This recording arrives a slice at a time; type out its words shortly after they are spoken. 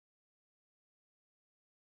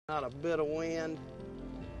Not a bit of wind.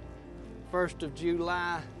 1st of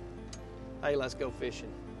July. Hey, let's go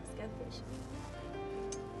fishing. Let's go fishing.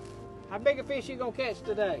 How big a fish you gonna catch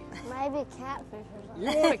today? Maybe a catfish or something.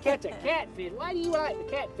 You want to catch a catfish? Why do you like the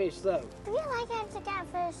catfish though? Yeah, I catch a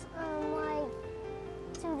catfish like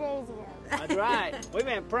 2 days ago. That's right. We've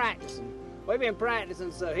been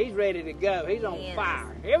practicing, so he's ready to go. He's on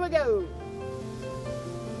fire. Here we go.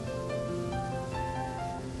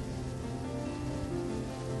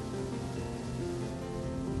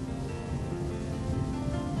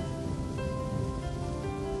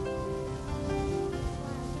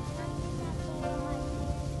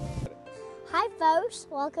 Hi folks,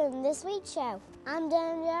 welcome to this week's show. I'm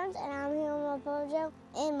BnM Jones and I'm here with my Papa Joe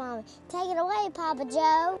and Mommy. Take it away, Papa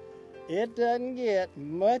Joe. It doesn't get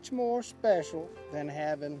much more special than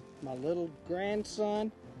having my little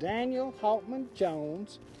grandson, Daniel Haltman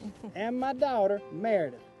Jones, and my daughter,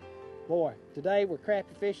 Meredith. Boy, today we're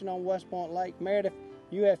crappie fishing on West Point Lake. Meredith,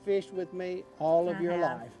 you have fished with me all of your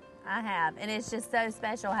life. I have, and it's just so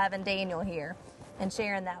special having Daniel here and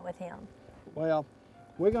sharing that with him. Well,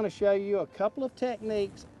 we're going to show you a couple of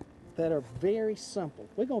techniques that are very simple.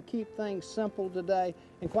 We're going to keep things simple today,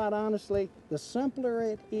 and quite honestly, the simpler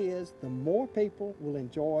it is, the more people will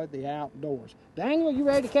enjoy the outdoors. Daniel, you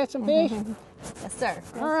ready to catch some fish? Yes, sir.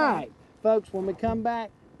 All right, folks, when we come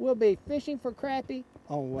back, we'll be fishing for crappie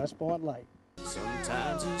on West Point Lake.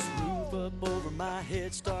 Sometimes this roof up over my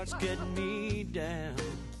head starts getting me down,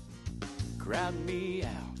 crowding me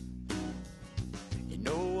out. You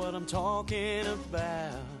know what I'm talking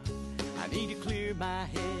about. I need to clear my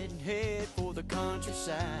head and head for the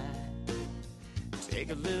countryside. Take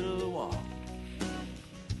a little walk,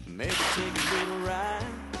 maybe take a little ride.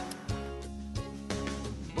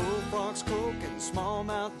 Bullfrogs croaking,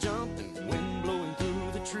 smallmouth jumping, wind blowing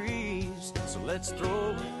through the trees. So let's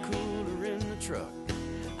throw a cooler in the truck.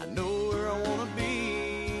 I know where I wanna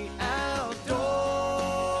be, outdoors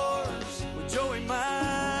with Joey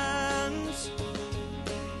Mines,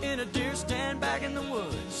 in a deer stand back in the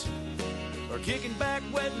woods, or kicking back,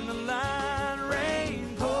 wetting the line.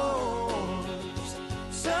 Rain pours,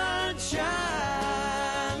 sun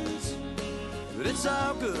shines, but it's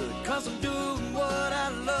all good, 'cause I'm doing what I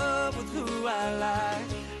love with who I like.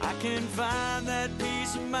 I can find that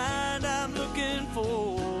peace of mind I'm looking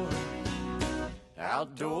for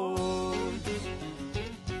outdoors.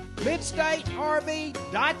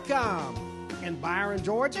 MidstateRV.com in Byron,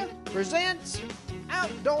 Georgia presents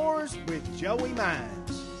Outdoors with Joey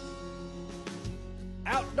Mines.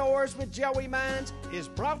 Outdoors with Joey Mines is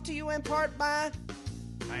brought to you in part by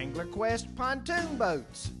Angler Quest Pontoon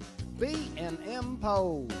Boats, BnM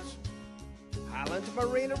Poles, Highlands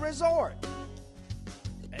Marina Resort,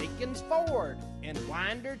 Aikens Ford in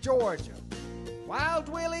Winder, Georgia, Wild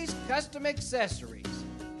Willie's Custom Accessories,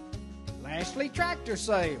 Lashley Tractor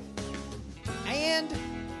Sales, and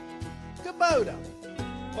Kubota.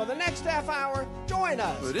 For the next half hour, join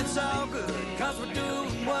us. But it's all good, 'cause we're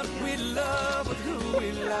doing what we love with who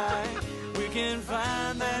we like. We can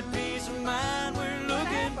find that peace of mind we're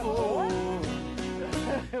looking for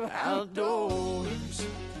outdoors.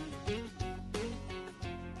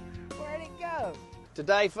 Where'd it go?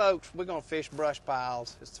 Today, folks, we're going to fish brush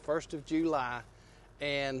piles. It's the 1st of July,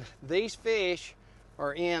 and these fish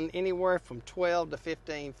are in anywhere from 12 to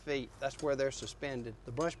 15 feet. That's where they're suspended.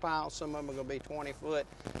 The brush piles, some of them are going to be 20 foot.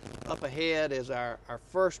 Up ahead is our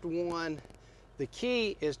first one. The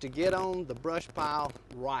key is to get on the brush pile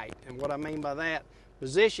right. And what I mean by that,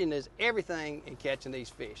 position is everything in catching these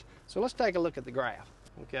fish. So let's take a look at the graph.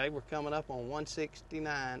 Okay, we're coming up on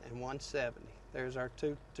 169 and 170. There's our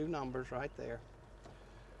two numbers right there.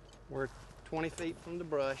 We're 20 feet from the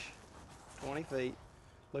brush, 20 feet.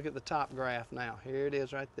 Look at the top graph now. Here it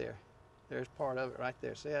is right there. There's part of it right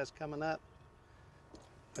there. See how it's coming up?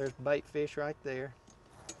 There's bait fish right there.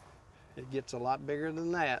 It gets a lot bigger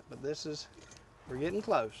than that, but we're getting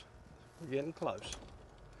close. We're getting close.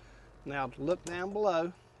 Now look down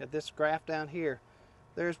below at this graph down here.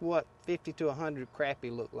 There's what 50 to 100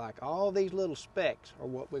 crappie look like. All these little specks are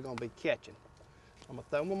what we're gonna be catching. I'm gonna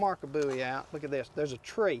throw my marker buoy out. Look at this, there's a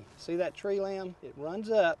tree. See that tree limb? It runs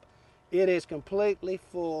up. It is completely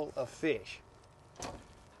full of fish.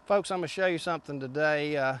 Folks, I'm gonna show you something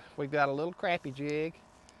today. We've got a little crappie jig.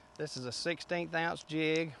 This is a 1/16 ounce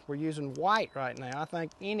jig. We're using white right now. I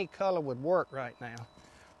think any color would work right now.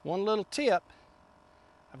 One little tip,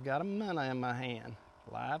 I've got a minnow in my hand,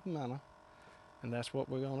 live minnow, and that's what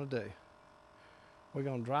we're gonna do. We're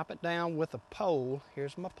gonna drop it down with a pole.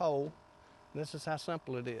 Here's my pole. This is how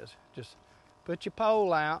simple it is. Just put your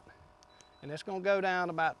pole out, and it's gonna go down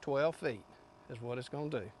about 12 feet is what it's gonna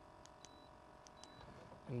do.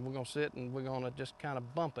 And we're gonna sit and we're gonna just kind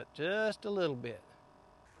of bump it just a little bit.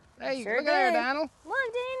 There you Sure go. Look at there, did. Daniel. Look,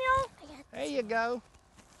 Daniel. There you go.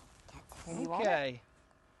 You want it? Okay.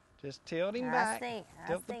 Just tilt him I back. see. I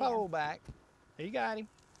Tilt the see pole back. There you got him.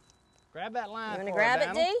 Grab that line. You want to for grab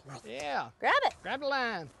her, it, Daniel. D? Yeah. Grab it. Grab the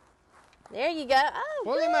line. There you go. Oh,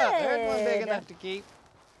 Pull good. him up. There's one big enough to keep.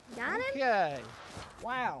 Got him? Okay.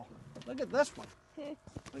 Wow. Look at this one. Look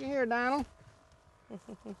at here, Daniel.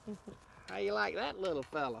 How you like that little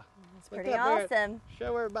fella? It's Look pretty up there. awesome.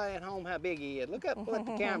 Show everybody at home how big he is. Look up at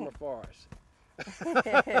the camera for us.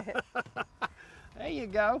 There you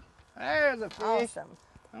go. There's a fish. Awesome.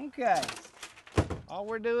 Okay. All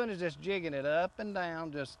we're doing is just jigging it up and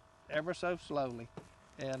down just ever so slowly.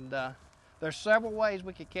 And there's several ways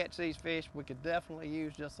we could catch these fish. We could definitely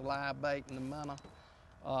use just a live bait and the minnow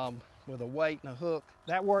with a weight and a hook.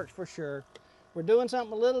 That works for sure. We're doing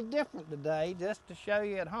something a little different today just to show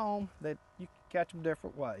you at home that you can catch them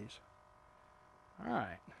different ways. All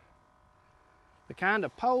right. The kind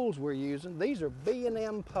of poles we're using, these are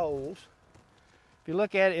BnM Poles. If you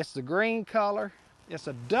look at it, it's the green color. It's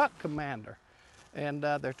a duck commander, and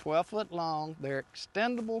they're 12 foot long. They're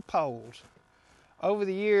extendable poles. Over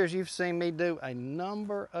the years, you've seen me do a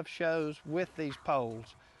number of shows with these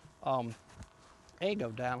poles. There you go,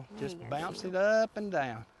 Daniel. Just bounce it up and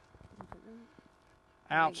down.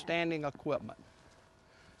 Outstanding equipment.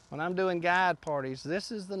 When I'm doing guide parties,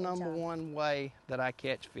 this is the number one way that I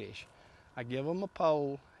catch fish. I give them a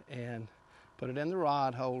pole and put it in the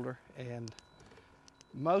rod holder, and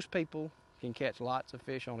most people can catch lots of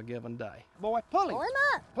fish on a given day. Boy, pull him. Pull him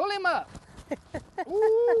up. Pull him up.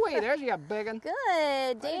 Ooh, wait, there's your big one.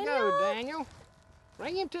 Good, There you Daniel. go, Daniel.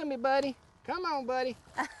 Bring him to me, buddy. Come on, buddy.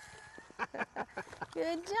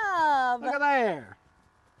 Good job. Look at there.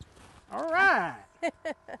 All right.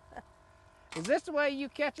 Is this the way you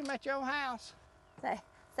catch them at your house?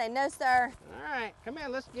 Say no, sir. All right, come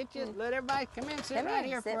in. Let's get you. Let everybody come in. Sit Come right in,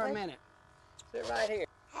 here sit for a with- minute. Sit right here.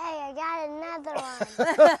 Hey, I got another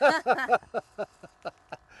one.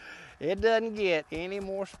 It doesn't get any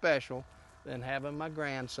more special than having my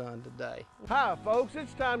grandson today. Hi folks,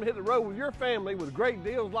 it's time to hit the road with your family with great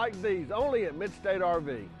deals like these, only at Mid-State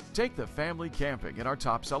RV. Take the family camping in our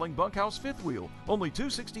top-selling bunkhouse fifth wheel, only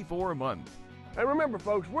 $264 a month. And remember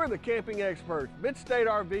folks, we're the camping experts,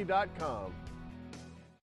 MidStateRV.com.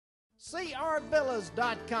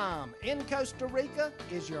 CRvillas.com in Costa Rica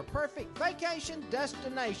is your perfect vacation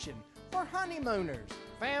destination for honeymooners,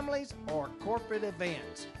 families, or corporate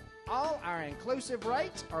events. All our inclusive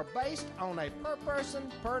rates are based on a per person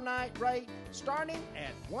per night rate starting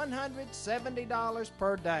at $170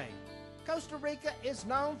 per day. Costa Rica is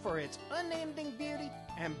known for its unending beauty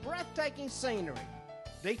and breathtaking scenery.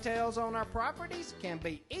 Details on our properties can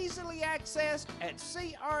be easily accessed at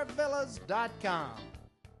CRvillas.com.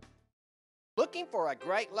 Looking for a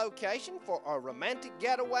great location for a romantic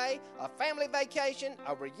getaway, a family vacation,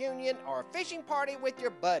 a reunion, or a fishing party with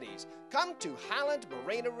your buddies? Come to Highland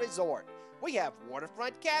Marina Resort. We have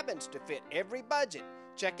waterfront cabins to fit every budget.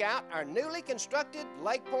 Check out our newly constructed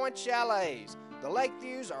Lake Point chalets. The lake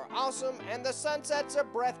views are awesome and the sunsets are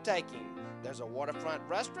breathtaking. There's a waterfront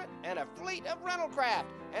restaurant and a fleet of rental craft,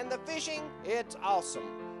 and the fishing, it's awesome.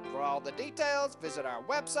 For all the details, visit our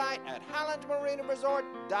website at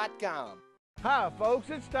highlandmarinaresort.com. Hi folks,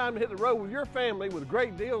 it's time to hit the road with your family with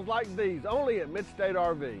great deals like these, only at Mid-State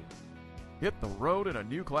RV. Hit the road in a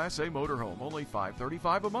new Class A motorhome, only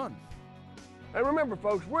 $535 a month. And remember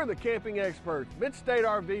folks, we're the camping experts,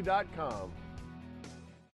 MidStateRV.com.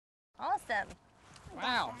 Awesome.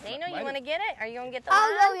 Wow. Daniel, you want to get it? Are you going to get the Oh,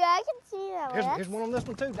 line? no, yeah, I can see that one. Here's one on this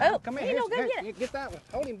one too. Oh, come here. Daniel, go Here, get it. Get that one.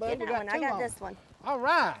 Hold him, bud. Get We that got one. I two got on. this one. All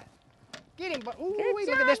right. Get him, bud. Ooh, Good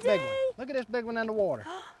look at this job, big D. one. Look at this big one in the water.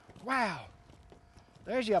 Wow.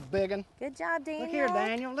 There's your big one. Good job, Daniel. Look here,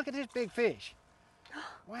 Daniel. Look at this big fish.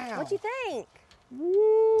 Wow. What'd you think?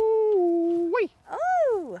 Woo-wee.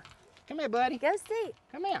 Oh, Come here, buddy. go see.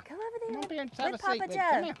 Come here. Come over there. Come up here and have With a seat. Papa big. Joe.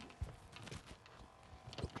 Come here.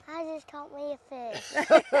 I just caught me a fish.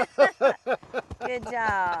 Good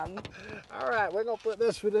job. All right, we're going to put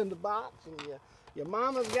this one in the box, and your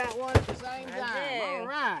mama's got one at the same I time. do. All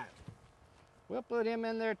right. We'll put him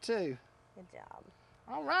in there, too. Good job.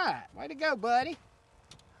 All right. Way to go, buddy.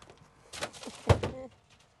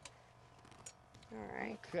 All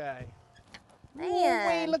right. Okay.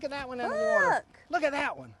 Man. Ooh-wee, look at that one in the water. Look. Look at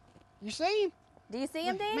that one. You see him? Do you see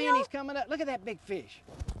him, Daniel? Man, he's coming up. Look at that big fish.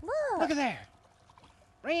 Look. Look at there.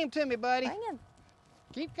 Bring him to me, buddy. Bring him.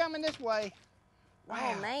 Keep coming this way.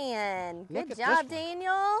 Wow. Oh, man. Look Good at job, this one.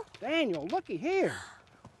 Daniel. Daniel, looky here.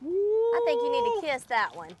 Woo I think you need to kiss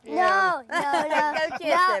that one. No, no, no. Go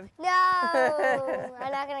kiss him. No,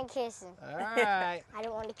 I'm not gonna kiss him. All right. I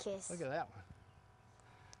don't want to kiss. Look at that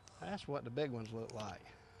one. That's what the big ones look like.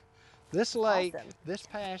 This lake, Awesome. this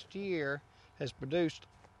past year, has produced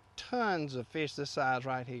tons of fish this size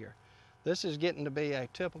right here. This is getting to be a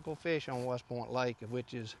typical fish on West Point Lake,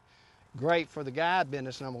 which is great for the guide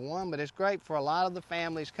business, number one, but it's great for a lot of the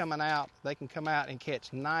families coming out. They can come out and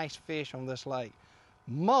catch nice fish on this lake.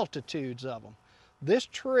 Multitudes of them. This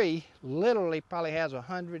tree literally probably has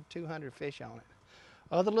 100, 200 fish on it.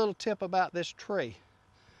 Other little tip about this tree,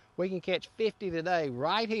 we can catch 50 today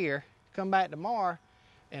right here, come back tomorrow,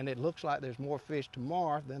 and it looks like there's more fish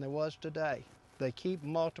tomorrow than there was today. They keep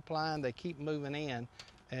multiplying, they keep moving in,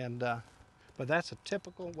 and but that's a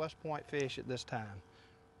typical West Point fish at this time.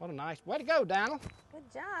 What a nice, way to go, Donald.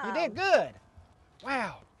 Good job. You did good.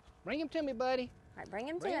 Wow. Bring him to me, buddy. All right, bring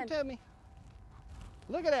him Bring him to to me.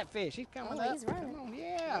 Look at that fish, he's coming up. He's running. Come on,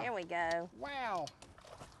 yeah. There we go. Wow.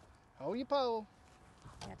 Hold your pole.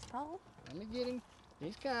 Got your pole? Let me get him.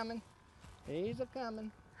 He's coming. He's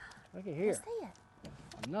a-coming. Look at I here. see it.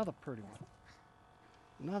 Another pretty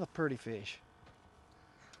one. Another pretty fish.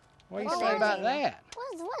 What do you Look say at about that. that?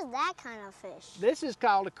 What's that kind of fish? This is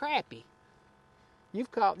called a crappie. You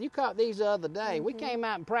caught these the other day. We came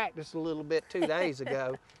out and practiced a little bit 2 days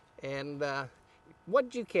ago. And what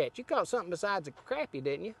did you catch? You caught something besides a crappie,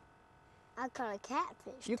 didn't you? I caught a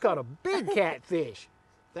catfish. You caught a big catfish.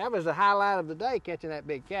 That was the highlight of the day, catching that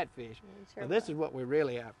big catfish. Sure But this is what we're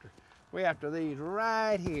really after. We're after these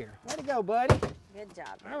right here. Way to go, buddy. Good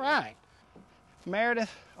job. All right.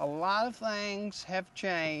 Meredith, a lot of things have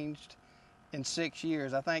changed in 6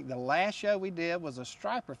 years. I think the last show we did was a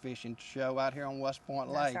striper fishing show out here on West Point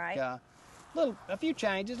That's Lake. right. A few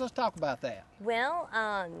changes. Let's talk about that. Well,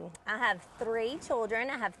 I have 3 children.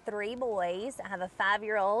 I have 3 boys. I have a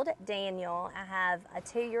 5-year-old, Daniel. I have a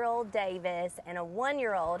 2-year-old, Davis, and a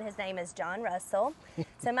 1-year-old. His name is John Russell.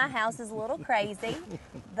 So my house is a little crazy,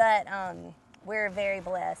 but we're very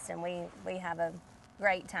blessed, and we have a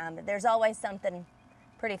great time. But there's always something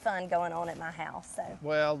pretty fun going on at my house. So.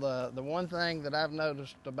 Well, the one thing that I've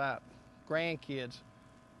noticed about grandkids,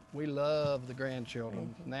 we love the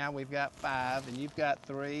grandchildren. Now we've got 5, and you've got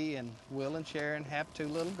 3, and Will and Sharon have 2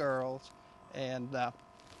 little girls, and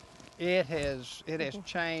it has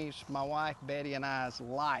changed my wife Betty and I's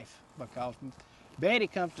life, because Betty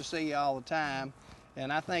comes to see you all the time,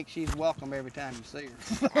 and I think she's welcome every time you see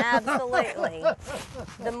her. Absolutely.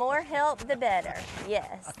 The more help, the better.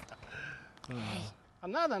 Yes.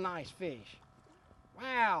 Another nice fish.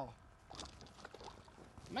 Wow.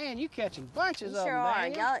 Man, you catching bunches You of sure them, are.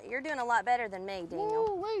 Daniel. You're doing a lot better than me, Daniel.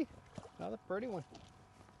 Ooh-wee. Another pretty one.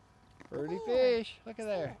 Pretty fish. Look at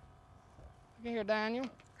there. Look at here, Daniel.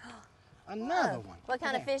 Another one. What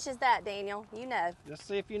kind of fish is that, Daniel? You know. Let's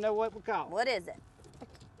see if you know what we call it. What is it?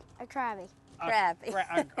 A crappie. Crappie.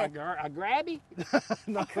 A grabby?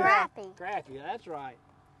 No, crappie. Crappie, that's right.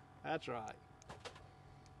 That's right.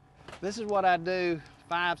 This is what I do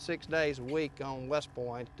 5-6 days a week on West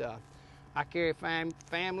Point. I carry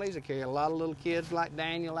families. I carry a lot of little kids like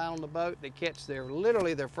Daniel out on the boat. They catch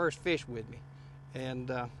literally their first fish with me. And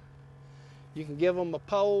you can give them a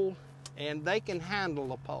pole, and they can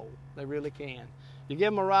handle a pole. They really can. You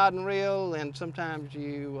give them a rod and reel, and sometimes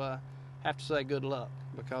you have to say good luck,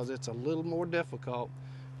 because it's a little more difficult.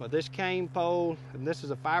 But this cane pole, and this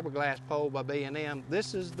is a fiberglass pole by BnM,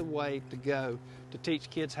 this is the way to go to teach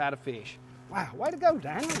kids how to fish. Wow, way to go,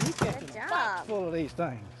 Daniel. You catching a box full of these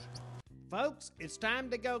things. Folks, it's time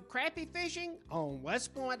to go crappie fishing on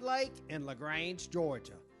West Point Lake in LaGrange,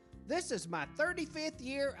 Georgia. This is my 35th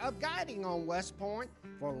year of guiding on West Point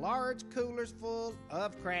for large coolers full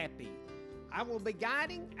of crappie. I will be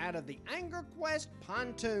guiding out of the Angler Quest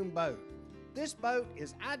pontoon boat. This boat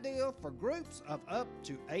is ideal for groups of up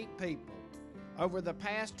to 8 people. Over the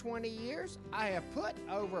past 20 years, I have put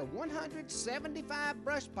over 175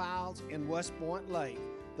 brush piles in West Point Lake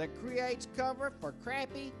that creates cover for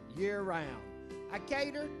crappie year-round. I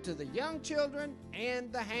cater to the young children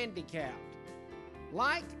and the handicapped.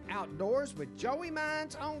 Like Outdoors with Joey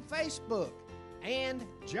Mines on Facebook and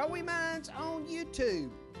Joey Mines on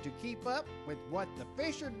YouTube to keep up with what the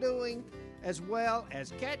fish are doing, as well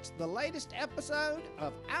as catch the latest episode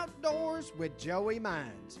of Outdoors with Joey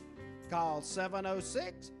Mines. Call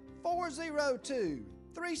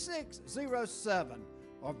 706-402-3607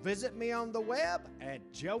 or visit me on the web at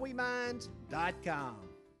joeymines.com.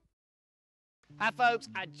 Hi folks,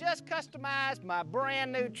 I just customized my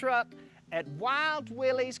brand new truck at Wild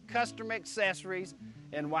Willie's Custom Accessories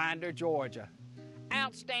in Winder, Georgia.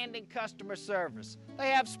 outstanding customer service. They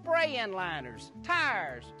have spray-in liners,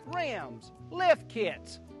 tires, rims, lift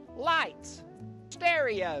kits, lights,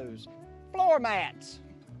 stereos, floor mats,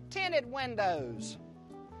 tinted windows.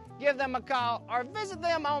 Give them a call or visit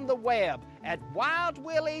them on the web at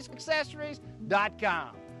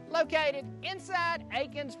wildwilliesaccessories.com, located inside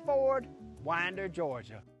Aikens Ford, Winder,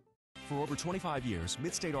 Georgia. For over 25 years,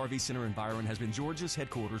 Midstate RV Center in Byron has been Georgia's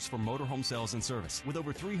headquarters for motorhome sales and service. With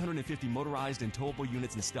over 350 motorized and towable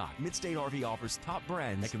units in stock, Midstate RV offers top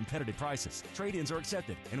brands at competitive prices. Trade-ins are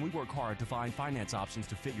accepted, and we work hard to find finance options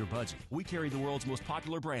to fit your budget. We carry the world's most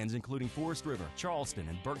popular brands, including Forest River, Charleston,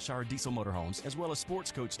 and Berkshire diesel motorhomes, as well as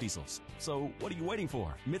Sports Coach diesels. So, what are you waiting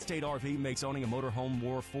for? Midstate RV makes owning a motorhome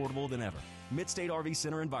more affordable than ever. Midstate RV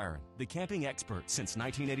Center in Byron, the camping expert since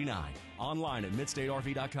 1989. Online at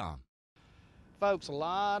midstateRV.com. Folks, a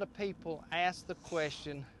lot of people ask the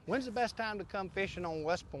question, when's the best time to come fishing on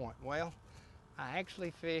West Point? Well, I actually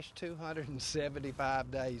fish 275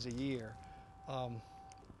 days a year.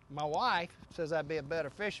 My wife says I'd be a better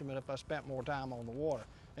fisherman if I spent more time on the water.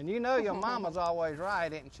 And you know your mama's always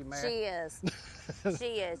right, isn't she, Mary? She is.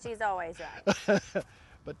 She is. She's always right.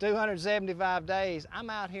 But 275 days, I'm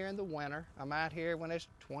out here in the winter. I'm out here when it's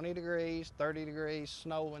 20 degrees, 30 degrees,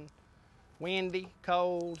 snowing, windy,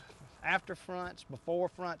 cold, after fronts, before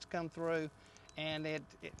fronts come through, and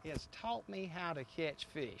it's taught me how to catch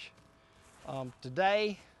fish.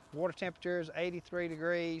 Today, water temperature is 83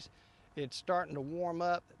 degrees. It's starting to warm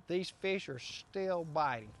up. These fish are still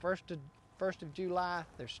biting. First of July,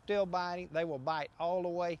 they're still biting. They will bite all the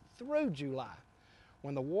way through July.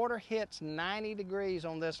 When the water hits 90 degrees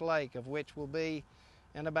on this lake, of which will be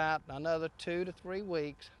in about another 2 to 3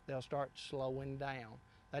 weeks, they'll start slowing down.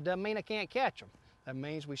 That doesn't mean I can't catch them. That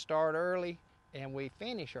means we start early and we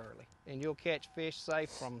finish early. And you'll catch fish, say,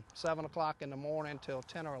 from 7 o'clock in the morning till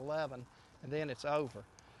 10 or 11, and then it's over.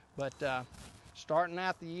 But starting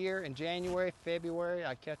out the year in January, February,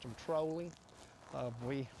 I catch them trolling.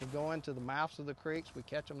 We go into the mouths of the creeks, we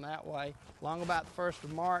catch them that way. Along about the 1st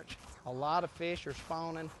of March, a lot of fish are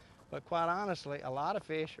spawning, but quite honestly, a lot of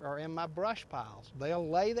fish are in my brush piles. They'll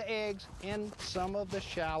lay the eggs in some of the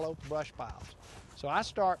shallow brush piles. So I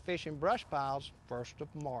start fishing brush piles 1st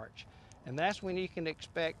of March. And that's when you can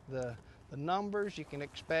expect the numbers, you can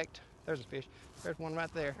expect, there's a fish, there's one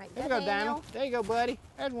right there. Right, there you go, Daniel. There you go, buddy.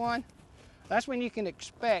 There's one. That's when you can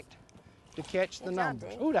expect to catch the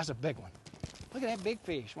numbers. Ooh, that's a big one. Look at that big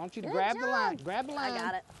fish. I want you to grab the line. Grab the line. I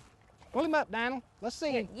got it. Pull him up, Daniel. Let's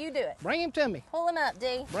see him. You do it. Bring him to me. Pull him up,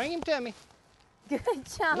 D. Bring him to me. Good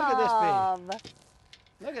job. Look at this fish.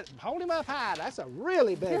 Look at, hold him up high. That's a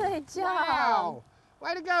really big one. Good job. Wow.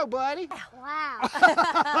 Way to go, buddy. Wow.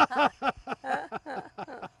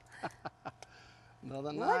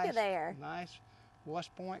 Another Look at there. Nice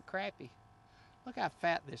West Point crappie. Look how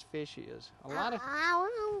fat this fish is. A lot of. I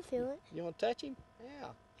want to feel it. You want to touch him? Yeah.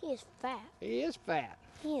 He is fat. He is fat.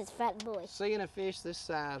 He is a fat boy. Seeing a fish this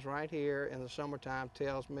size right here in the summertime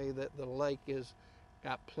tells me that the lake is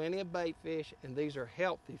got plenty of bait fish, and these are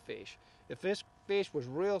healthy fish. If this fish was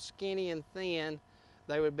real skinny and thin,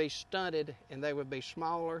 they would be stunted and they would be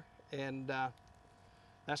smaller, and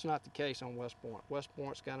that's not the case on West Point. West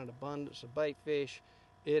Point's got an abundance of bait fish.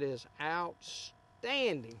 It is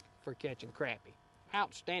outstanding for catching crappie.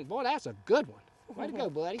 Outstanding. Boy, that's a good one. Way to go,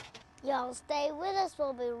 buddy. Y'all stay with us.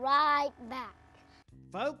 We'll be right back.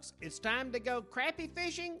 Folks, it's time to go crappie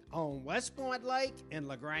fishing on West Point Lake in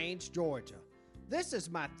LaGrange, Georgia. This is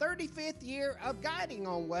my 35th year of guiding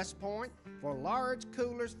on West Point for large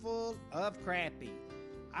coolers full of crappie.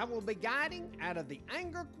 I will be guiding out of the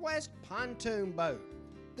Angler Quest pontoon boat.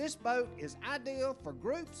 This boat is ideal for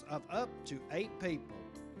groups of up to 8 people.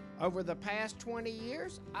 Over the past 20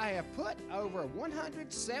 years, I have put over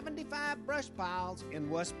 175 brush piles in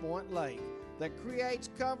West Point Lake that creates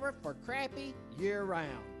cover for crappie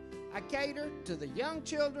year-round. I cater to the young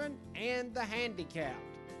children and the handicapped.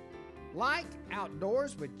 Like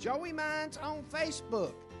Outdoors with Joey Mines on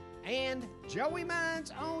Facebook and Joey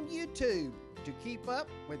Mines on YouTube to keep up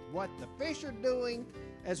with what the fish are doing,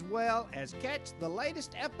 as well as catch the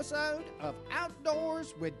latest episode of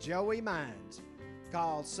Outdoors with Joey Mines.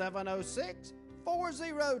 Call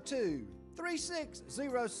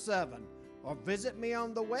 706-402-3607 or visit me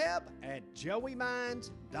on the web at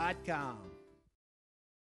joeymines.com.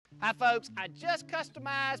 Hi folks, I just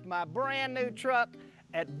customized my brand new truck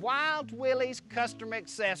at Wild Willie's Custom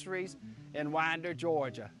Accessories in Winder,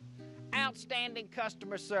 Georgia. Outstanding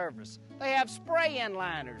customer service. They have spray-in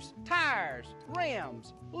liners, tires,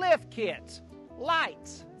 rims, lift kits,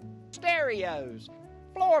 lights, stereos,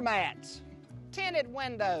 floor mats, tinted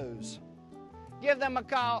windows. give them a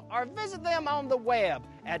call, or visit them on the web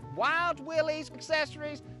at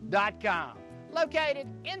wildwilliesaccessories.com, located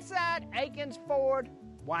inside Aikens Ford,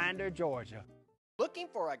 Winder, Georgia. Looking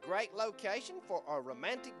for a great location for a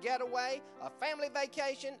romantic getaway, a family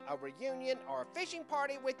vacation, a reunion, or a fishing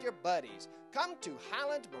party with your buddies? Come to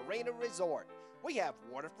Highland Marina Resort. We have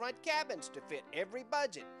waterfront cabins to fit every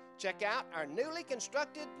budget. Check out our newly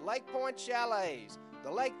constructed Lake Point chalets.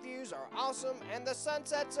 The lake views are awesome and the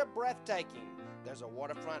sunsets are breathtaking. There's a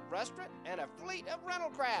waterfront restaurant and a fleet of rental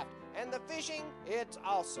craft, and the fishing, it's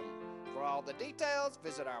awesome. For all the details,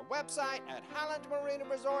 visit our website at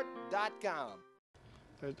highlandmarinaresort.com.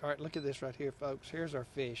 All right, look at this right here, folks. Here's our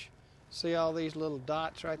fish. See all these little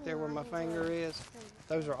dots right there where my finger is?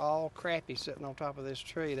 Those are all crappie sitting on top of this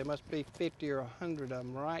tree. There must be 50 or 100 of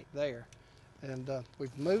them right there. And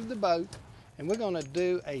we've moved the boat, and we're going to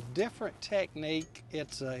do a different technique.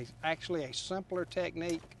 It's actually a simpler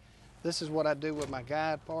technique. This is what I do with my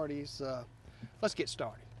guide parties. Let's get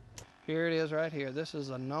started. Here it is right here. This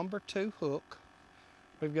is a number 2 hook.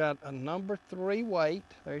 We've got a number 3 weight.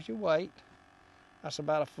 There's your weight. That's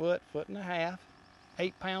about a foot, foot and a half.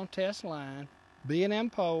 8-pound test line.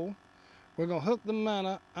 BnM pole. We're going to hook the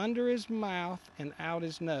minnow under his mouth and out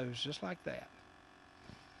his nose, just like that.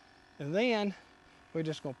 And then we're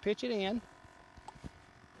just going to pitch it in.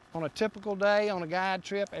 On a typical day on a guide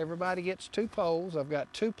trip, everybody gets 2 poles. I've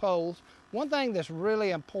got 2 poles. One thing that's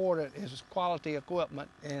really important is quality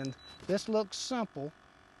equipment, and this looks simple,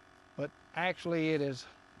 but actually it is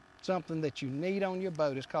something that you need on your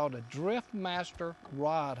boat. It's called a Drift Master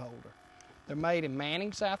rod holder. They're made in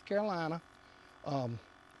Manning, South Carolina.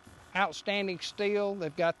 Outstanding steel.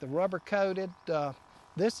 They've got the rubber coated.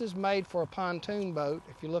 This is made for a pontoon boat.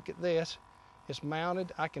 If you look at this, it's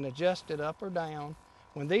mounted. I can adjust it up or down.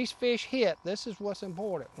 When these fish hit, this is what's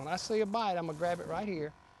important. When I see a bite, I'm gonna grab it right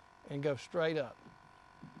here and go straight up.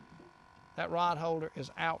 That rod holder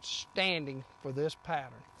is outstanding for this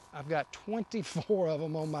pattern. I've got 24 of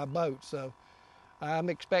them on my boat, so I'm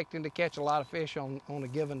expecting to catch a lot of fish on a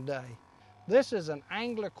given day. This is an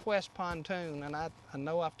Angler Quest pontoon, and I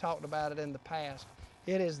know I've talked about it in the past.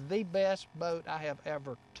 It is the best boat I have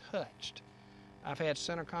ever touched. I've had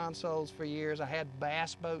center consoles for years. I had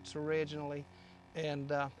bass boats originally,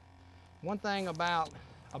 and one thing about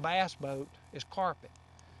a bass boat is carpet.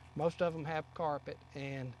 Most of them have carpet,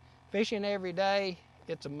 and fishing every day,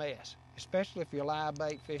 it's a mess. Especially if you're live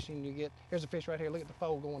bait fishing, here's a fish right here. Look at the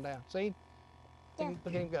pole going down. See? Yeah. Look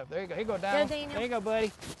at him go. There you go. Here you go down. Go, Daniel. There you go,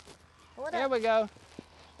 buddy. Hold there up. we go.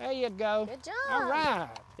 There you go. Good job. All right.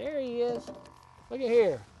 There he is. Look at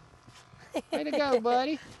here. Way to go,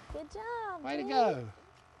 buddy. Good job. Way to go.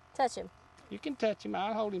 Touch him. You can touch him.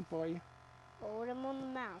 I'll hold him for you. Hold him on the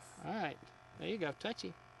mouth. All right. There you go. Touch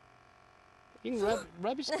him. You can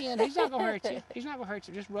rub his skin. He's not going to hurt you. He's not going to hurt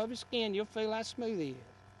you. Just rub his skin. You'll feel how smooth he is.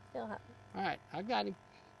 Feel how. All right, I got him.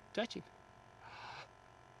 Touch him.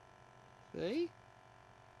 See?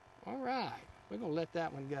 All right, we're going to let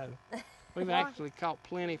that one go. We've actually caught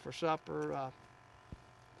plenty for supper.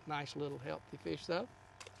 Nice little healthy fish, though.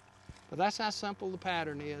 But that's how simple the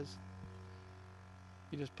pattern is.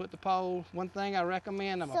 You just put the pole. One thing I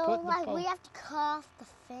recommend, I'm going to put the pole. We have to cut off the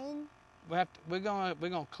fin? We're going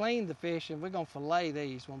to clean the fish, and we're going to fillet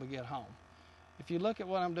these when we get home. If you look at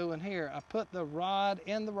what I'm doing here, I put the rod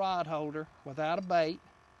in the rod holder without a bait,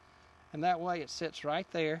 and that way it sits right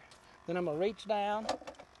there. Then I'm going to reach down,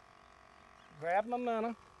 grab my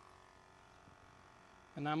minnow,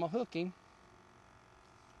 and I'm going to hook him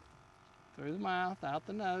through the mouth, out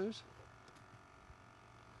the nose,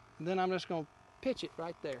 and then I'm just going to pitch it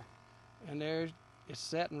right there. And there's it's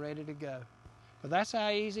set and ready to go. But that's how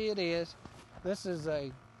easy it is. This is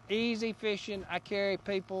a easy fishing. I carry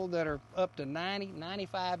people that are up to 90,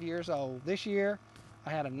 95 years old. This year, I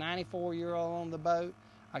had a 94-year-old on the boat.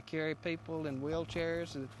 I carry people in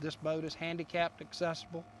wheelchairs. This boat is handicapped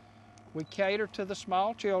accessible. We cater to the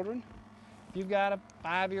small children. If you've got a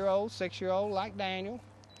 5-year-old, 6-year-old like Daniel,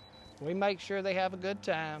 we make sure they have a good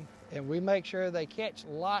time, and we make sure they catch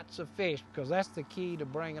lots of fish, because that's the key to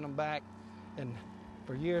bringing them back and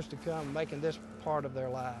for years to come, making this part of their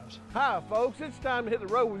lives. Hi folks, it's time to hit the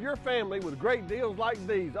road with your family with great deals like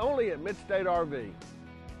these, only at Midstate RV.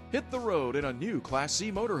 Hit the road in a new Class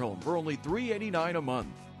C motorhome for only $389 a month.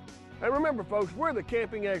 And remember folks, we're the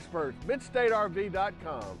camping experts,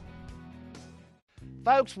 MidstateRV.com.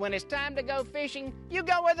 Folks, when it's time to go fishing, you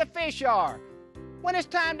go where the fish are. When it's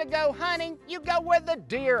time to go hunting, you go where the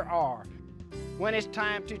deer are. When it's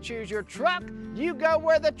time to choose your truck, you go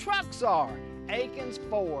where the trucks are. Aikens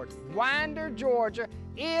Ford, Winder, Georgia,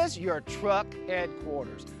 is your truck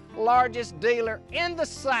headquarters. Largest dealer in the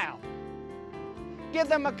South. give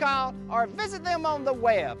them a call or visit them on the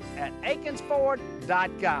web at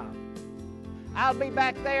aikinsford.com. I'll be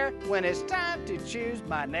back there when it's time to choose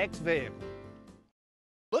my next vehicle.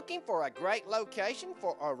 Looking for a great location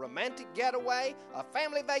for a romantic getaway, a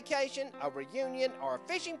family vacation, a reunion, or a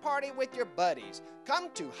fishing party with your buddies? Come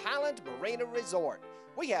to Highland Marina Resort.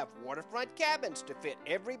 We have waterfront cabins to fit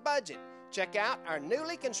every budget. Check out our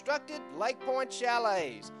newly constructed Lake Point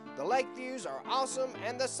chalets. The lake views are awesome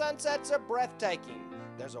and the sunsets are breathtaking.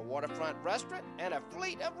 There's a waterfront restaurant and a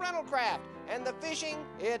fleet of rental craft, and the fishing,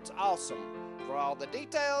 it's awesome. For all the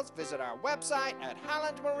details, visit our website at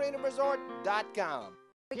highlandmarinaresort.com.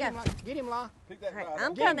 Get him, La. Pick that right, Get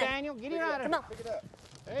I'm him, coming. Daniel. Get him out of Come on. Pick it up.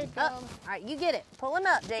 There he Up. comes. All right, you get it. Pull him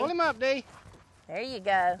up, D. Pull him up, D. There you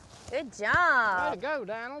go. Good Way job. to go,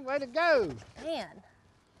 Daniel. Way to go. Man.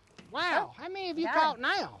 Wow. How many have you got caught him.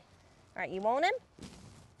 now? All right, you want him?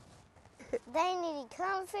 They need to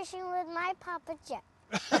come fishing with my Papa Joe.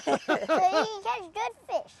 So you can catch good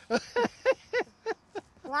fish.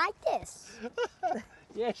 Like this.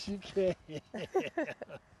 Yes, you can.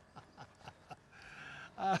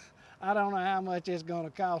 I don't know how much it's going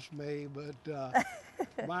to cost me, but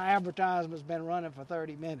my advertisement's been running for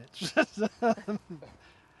 30 minutes.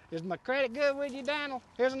 Is my credit good with you, Daniel?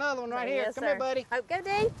 Here's another one right here. Yes, Come sir. here, buddy. Oh, go,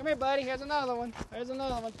 D. Come here, buddy. Here's another one. There's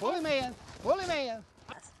another one. Pull him in. Pull him in.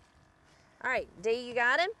 All right, D, you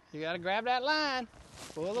got him? You got to grab that line.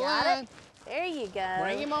 Pull the Got line. it? There you go.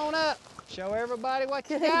 Bring him on up. Show everybody what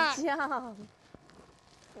you got. Good job.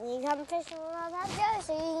 You come fishing with my Papa Joe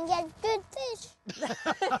so you can get good fish.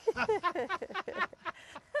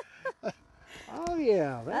 Oh,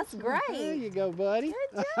 yeah. That's great. There you go, buddy.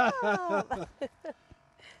 Good job.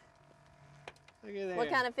 Look at that. What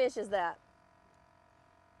kind of fish is that?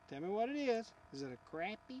 Tell me what it is. Is it a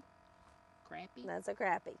crappie? Crappie? That's a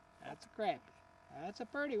crappie. That's a crappie. That's a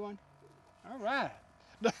pretty one. All right.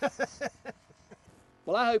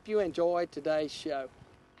 Well, I hope you enjoyed today's show.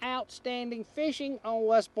 Outstanding fishing on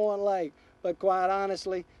West Point Lake. But quite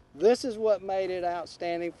honestly, this is what made it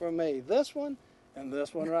outstanding for me. This one and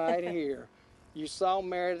this one right here. You saw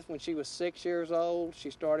Meredith when she was 6 years old. She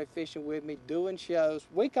started fishing with me, doing shows.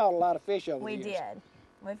 We caught a lot of fish over the years. We did.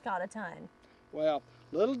 We've caught a ton. Well,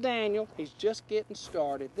 little Daniel, he's just getting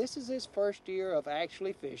started. This is his first year of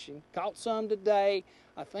actually fishing. Caught some today.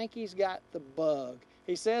 I think he's got the bug.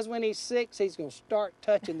 He says when he's 6, he's going to start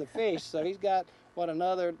touching the fish. So he's got, what,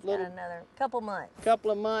 another Couple months. couple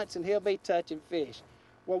of months and he'll be touching fish.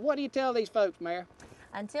 Well, what do you tell these folks, Mary?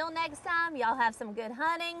 Until next time, y'all have some good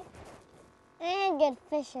hunting. And good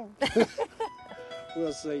fishing.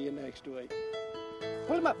 We'll see you next week.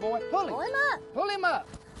 Pull him up, boy. Pull him. Pull him up. Pull him up.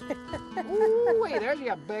 Ooh, wait, there's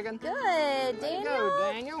your big one. Good, There Daniel. you go,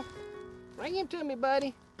 Daniel. Bring him to me,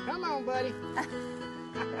 buddy. Come on, buddy.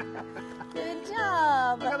 Good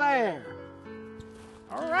job. Look at there.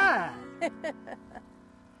 All right.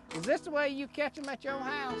 Is this the way you catch them at your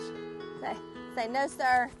house? Say no,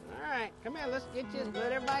 sir. All right, come here. Let's get you.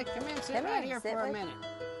 Let everybody come in. Sit Come right here, here sit for a with- minute.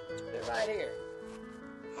 Sit right here.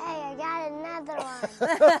 Hey, I got another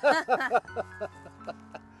one.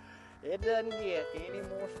 It doesn't get any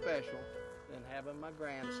more special than having my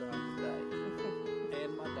grandson today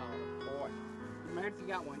and my daughter. Boy, Meredith, you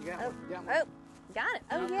got one. You got one. You got one. Oh, got it.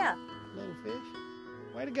 Oh, yeah. Little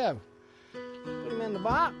fish. Way to go. Put him in the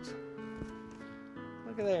box.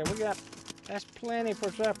 Look at there. That's plenty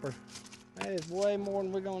for supper. That is way more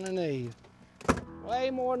than we're going to need. Way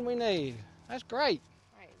more than we need. That's great.